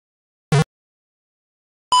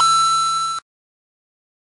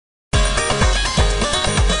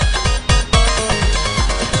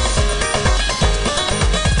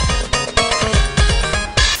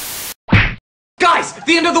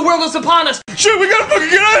of the world is upon us! Shit, we gotta fucking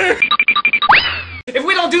get out of here! If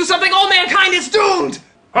we don't do something, all mankind is doomed!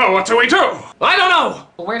 Oh, what do we do? I don't know!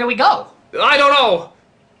 Where do we go? I don't know!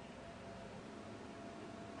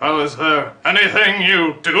 Well, is there anything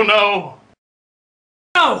you do know?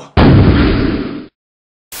 No! I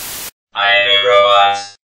hate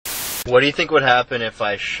robots. What do you think would happen if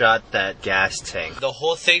I shot that gas tank? The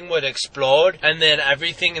whole thing would explode, and then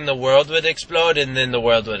everything in the world would explode, and then the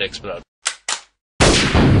world would explode.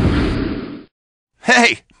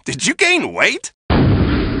 Hey, did you gain weight?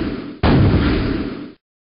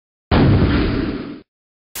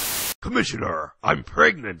 Commissioner, I'm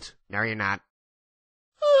pregnant. No, you're not.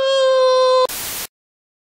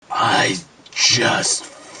 I just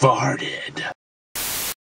farted.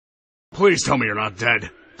 Please tell me you're not dead.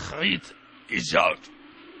 It is out.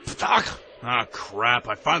 Ah, crap.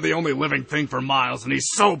 I found the only living thing for Miles, and he's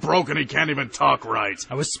so broken he can't even talk right.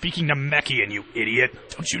 I was speaking to Mechian, you idiot.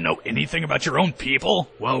 Don't you know anything about your own people?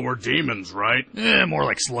 Well, we're demons, right? More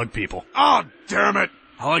like slug people. Oh, damn it.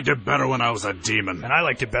 I liked it better when I was a demon. And I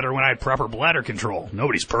liked it better when I had proper bladder control.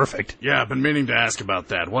 Nobody's perfect. Yeah, I've been meaning to ask about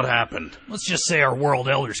that. What happened? Let's just say our world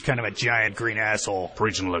elder's kind of a giant green asshole.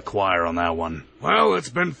 Preaching to the choir on that one. Well,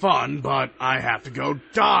 it's been fun, but I have to go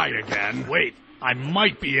die again. Wait, I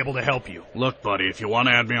might be able to help you. Look, buddy, if you want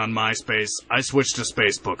to add me on MySpace, I switched to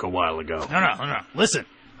Facebook a while ago. No. Listen,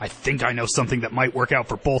 I think I know something that might work out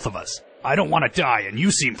for both of us. I don't want to die, and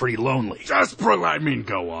you seem pretty lonely.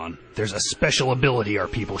 Go on. There's a special ability our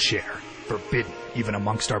people share. Forbidden, even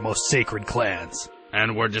amongst our most sacred clans.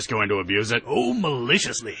 And we're just going to abuse it? Oh,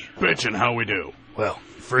 maliciously. Bitchin', how we do? Well,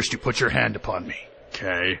 first you put your hand upon me.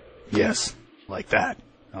 Okay. Yes, like that.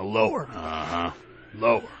 Now lower. Uh-huh.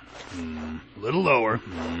 Lower. A little lower.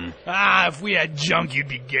 If we had junk, you'd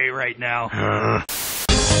be gay right now.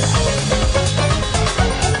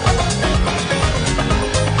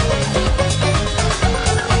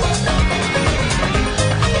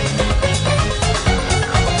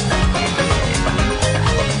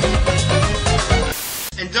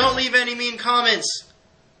 And don't leave any mean comments.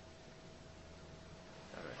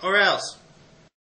 Or else.